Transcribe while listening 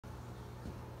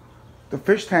the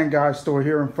fish tank guy store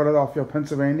here in Philadelphia,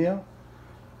 Pennsylvania.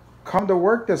 Come to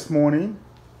work this morning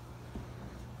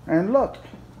and look.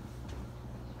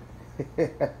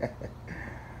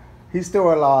 He's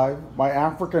still alive. My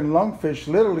African lungfish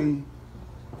literally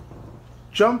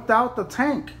jumped out the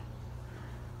tank.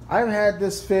 I've had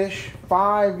this fish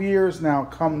 5 years now,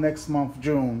 come next month,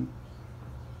 June.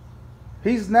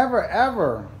 He's never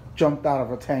ever jumped out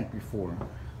of a tank before.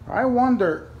 I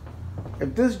wonder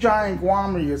if this giant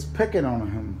gourami is picking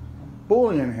on him,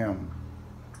 bullying him.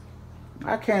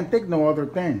 I can't think no other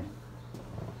thing.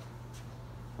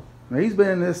 Now, he's been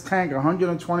in this tank,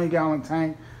 120-gallon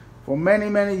tank, for many,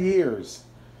 many years.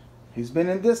 He's been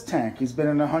in this tank. He's been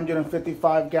in a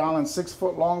 155-gallon,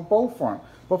 6-foot-long boat front.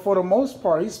 But for the most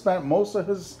part, he spent most of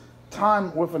his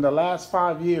time within the last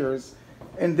 5 years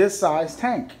in this size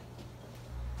tank.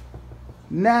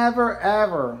 Never,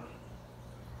 ever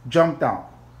jumped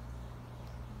out.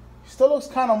 He still looks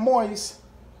kind of moist.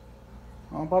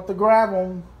 I'm about to grab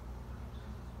him.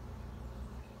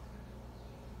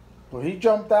 But he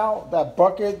jumped out. That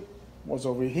bucket was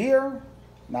over here.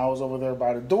 Now it's over there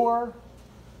by the door.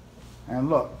 And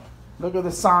look at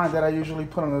the sign that I usually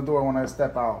put on the door when I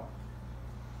step out.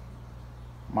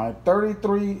 My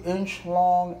 33-inch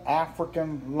long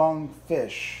African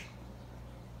lungfish.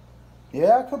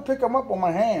 Yeah, I could pick him up on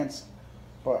my hands,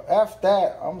 but F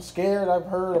that. I'm scared. I've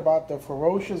heard about the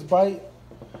ferocious bite.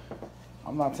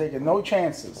 I'm not taking no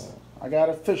chances. I got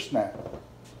a fish net.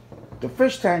 The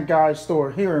Fish Tank Guy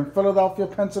store here in Philadelphia,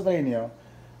 Pennsylvania.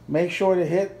 Make sure to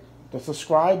hit the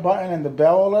subscribe button and the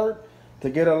bell alert to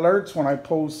get alerts when I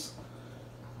post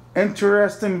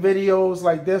interesting videos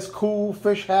like this, cool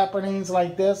fish happenings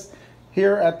like this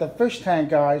here at the Fish Tank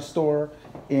Guy store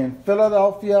in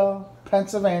Philadelphia,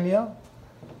 Pennsylvania.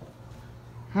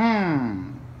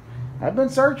 I've been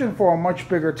searching for a much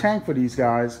bigger tank for these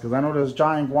guys because I know this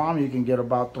giant gourami can get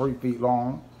about 3 feet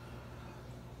long.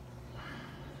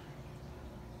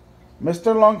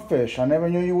 Mr. Lungfish, I never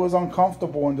knew you was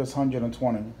uncomfortable in this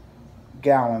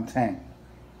 120-gallon tank.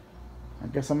 I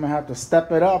guess I'm going to have to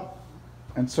step it up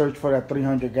and search for that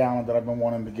 300-gallon that I've been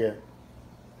wanting to get.